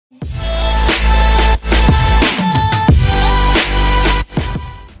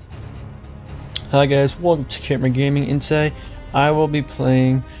Hi guys, welcome to Camera Gaming, and today I will be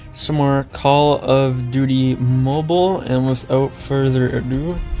playing some more Call of Duty Mobile, and without further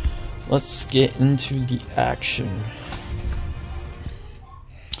ado, let's get into the action.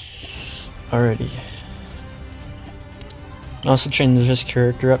 Alrighty. I also changed this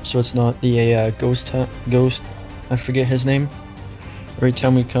character up so it's not the ghost, I forget his name, every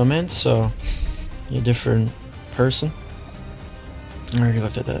time we come in, so a different person. I already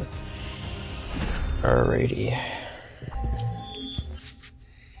looked at that. Alrighty.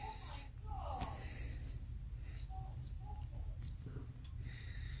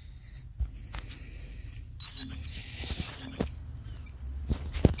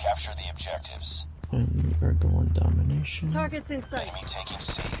 Capture the objectives. And we are going domination. Targets in sight. Enemy taking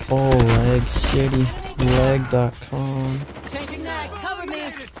C. Oh, lag city. Lag.com. Changing mag. Cover me.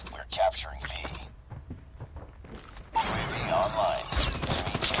 We're capturing B. UAV online.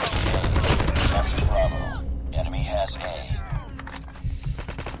 Enemy taking A. Capture Bravo. Enemy has A.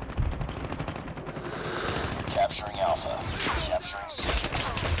 Capturing Alpha. Capturing C.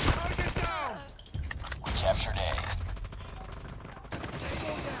 We captured A.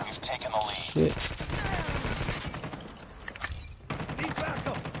 We've taken the lead. Shit.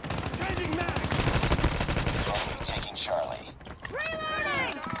 Enemy taking Charlie.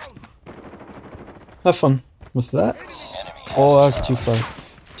 Have fun with that. Enemy has Oh, that's too Charlie. far.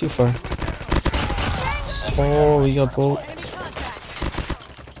 Too far. Sentry Oh, gun we got ready for both.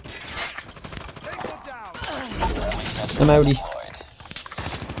 Friendly sentry I'm gun outie. deployed.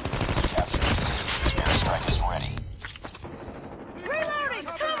 Capturing C. Airstrike is ready. Reloading.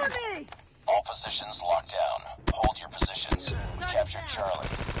 Cover me. All positions locked down. Hold your positions. We captured Charlie.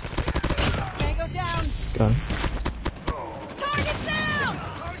 Tango down. Got him. Target down.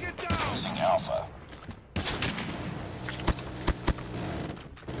 Losing Alpha.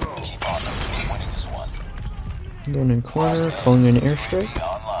 Keep on them. We're winning this one. Going in corner, calling in airstrike. Be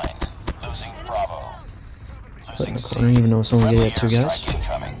online. Losing Bravo. Put in Losing the C. corner, even though it's only Friendly getting 2 guys. airstrike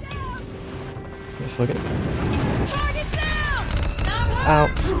incoming. Yeah, fuck it. Target down. Ow.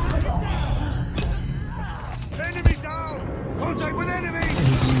 Enemy down! Contact with enemy!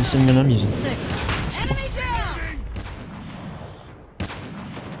 This is the same gun I'm using. Six. Enemy down.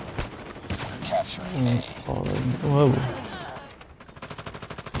 Capturing A. Whoa.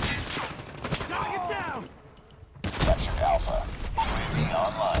 Target down! Captured Alpha. UAV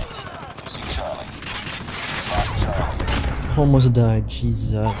online. Losing Charlie. Lost Charlie. Almost died,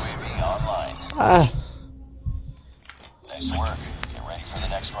 Jesus. UAV online. Ah. Nice work. Get ready for the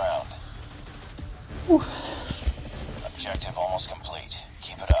next round. Whew. Objective almost complete.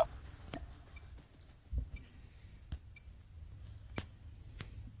 Keep it up.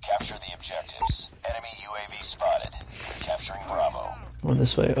 Capture the objectives. Enemy UAV spotted. We're capturing Bravo. Going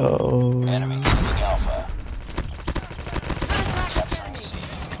this way. Oh. Enemy taking Alpha. Capturing C.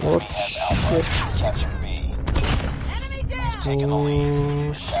 Enemy What has Alpha. shit? Captured B. Enemy down. Taking the lead. Oh,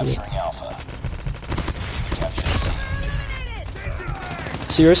 We're shit. capturing Alpha. Captured C.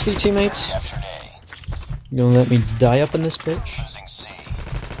 Seriously, teammates? Captured A. You gonna let me die up in this bitch? Losing C.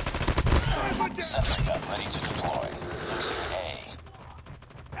 Sentry gun ready to deploy. Losing A.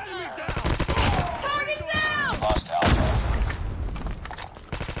 Target down. Lost Alpha.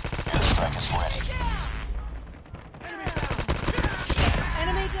 Airstrike is ready.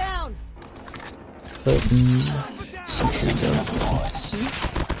 Enemy down. Putting sentry gun. Deployed. See?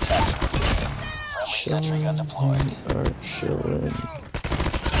 Friendly sentry gun deployed. Are chilling.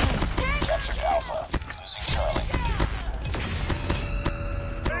 Captured Alpha. Losing Charlie.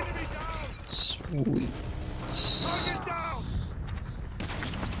 Sweet.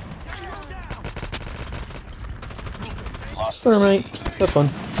 Lost Thermite. Have fun.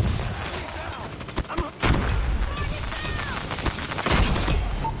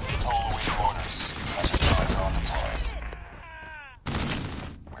 Total awaiting orders. Hunter drone deployed.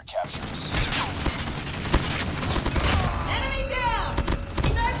 We're capturing C. Enemy down.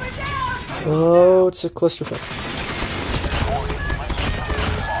 Sniper down. Oh, it's a clusterfuck.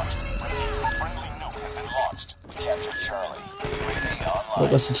 Friendly nuke has been launched. We captured Charlie. UAV Oh,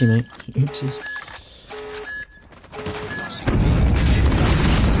 online. that's a teammate. Oopsies. Losing B.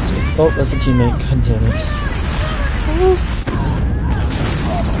 Oh, that's a teammate. God damn it.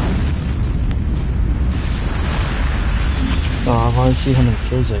 Oh, I want to see how many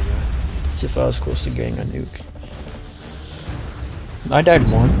kills I get. See if I was close to getting a nuke. I died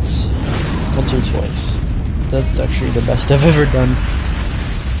once or twice. That's actually the best I've ever done.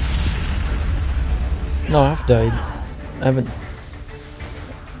 No, I've died. I haven't.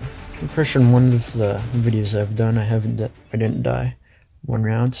 I'm pretty sure in one of the videos I've done, I didn't die one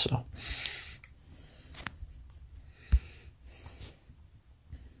round, so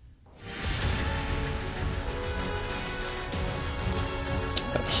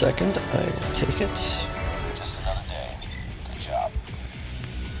That second, I will take it. Just another day. Good job.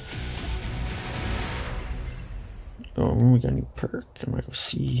 Oh, we got a new perk. I'm gonna go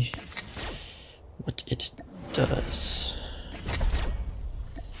see what it does.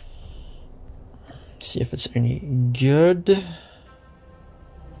 See if it's any good.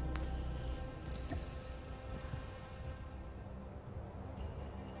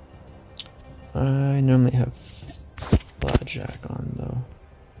 I normally have Blackjack on though.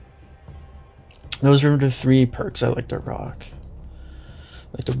 Those are the 3 perks I like to rock.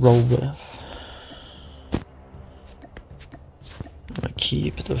 Like to roll with. I'm gonna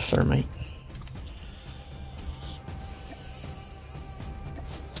keep the thermite.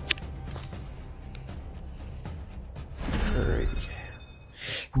 Alright.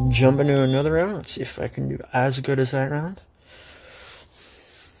 Jump into another round. Let's see if I can do as good as that round.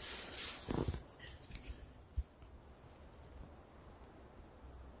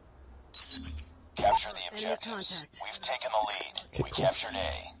 Capture the objectives. contact. We've taken the lead. Okay, We cool. captured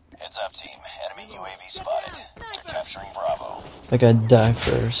A. Heads up, team. Enemy UAV spotted. Capturing Bravo. I gotta die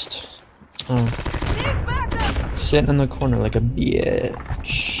first. Oh, Need backup! sitting in the corner like a bitch.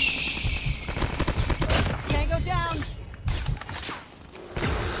 Tango down!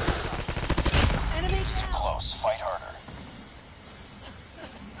 Enemy Too down! close. Fight harder.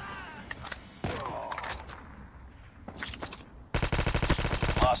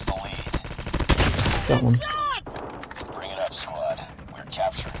 Lost the lead. Got one. Shot! Bring it up, squad. We're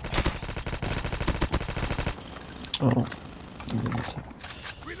capturing B. Oh.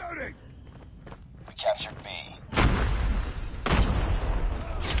 Reloading. We captured B.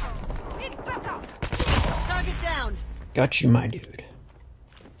 Need backup! Target down! Got you, my dude.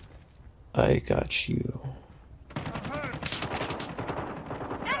 I got you.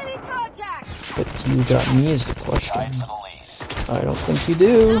 Enemy contact! But you got me is the question. Tied for the lead. I don't think you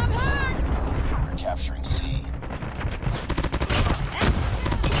do. I'm hurt! We're capturing C.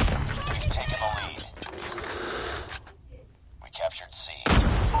 We've taken the lead. We captured C.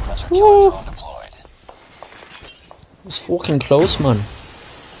 Hunter killer drone deployed. It was fucking close, man.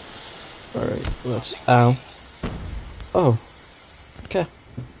 Alright, let's. Ow. Oh. Okay.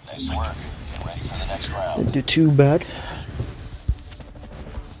 Nice work. Get ready for the next round. Didn't do too bad.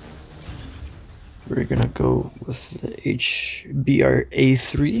 We're gonna go with the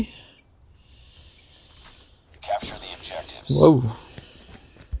HBR-A3. Capture the objectives. Whoa.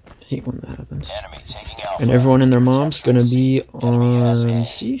 Hate when that happens. Enemy taking Alpha. And everyone and their mom's Capturing gonna be Enemy has A. on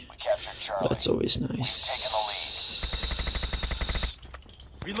C. We captured Charlie. That's always Taking nice.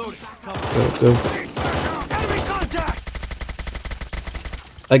 the lead. Reloading. Go, go. Enemy contact.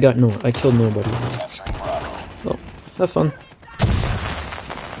 I killed nobody. Capturing Bravo. Well, have fun.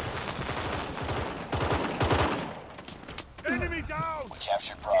 Enemy down. We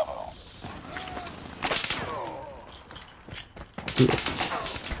captured Bravo.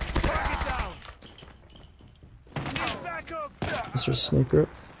 Target down. Need backup. Is there a sniper up?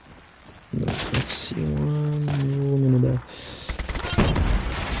 No, let's see one. Ooh, I'm gonna die.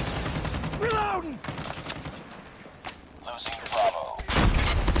 Reloading. Losing Bravo.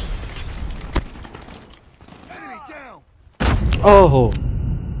 Enemy down. Oh!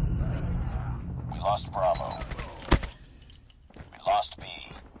 We lost Bravo. We lost B.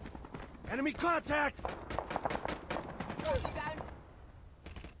 Enemy contact.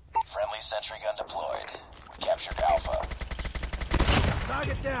 Friendly sentry gun deployed. We captured Alpha.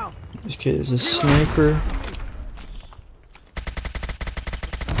 Target down. Okay, there's a sniper.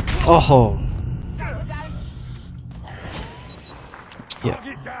 Oh! Yeah,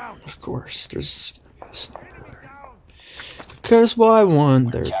 Target down. of course. There's a sniper Enemy there. down. Because why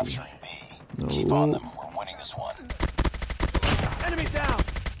won't there be? Capturing B. Keep on No. them. We're winning this one. Enemy down.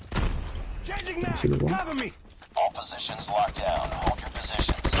 Changing mag. see the wall? Cover me. All positions locked down. Hold your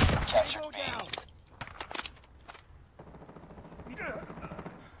positions. We captured Go B. down.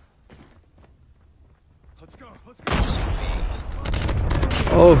 Let's go. Let's go. Losing B.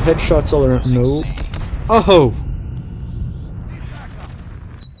 Oh, headshots all around. Losing No. C. Oh!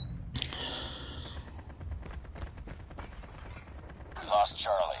 We lost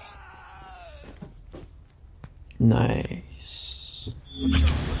Charlie. Nice.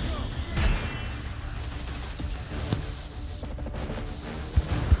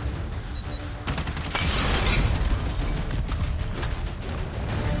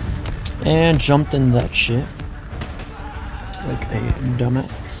 And jumped in that shit. Like a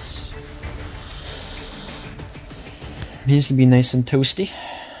dumbass. These can be nice and toasty.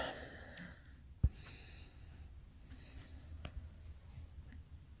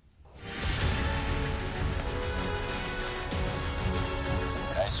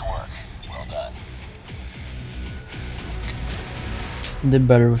 Nice work. Well done. Did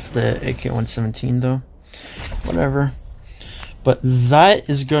better with the AK-117 though. Whatever. But that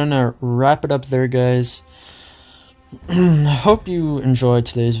is gonna wrap it up there, guys. I hope you enjoyed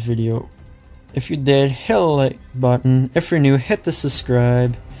today's video. If you did, hit the like button. If you're new, hit the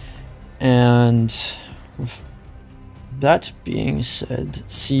subscribe. And with that being said,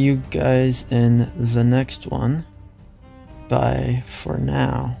 see you guys in the next one. Bye for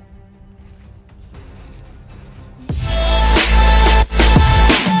now.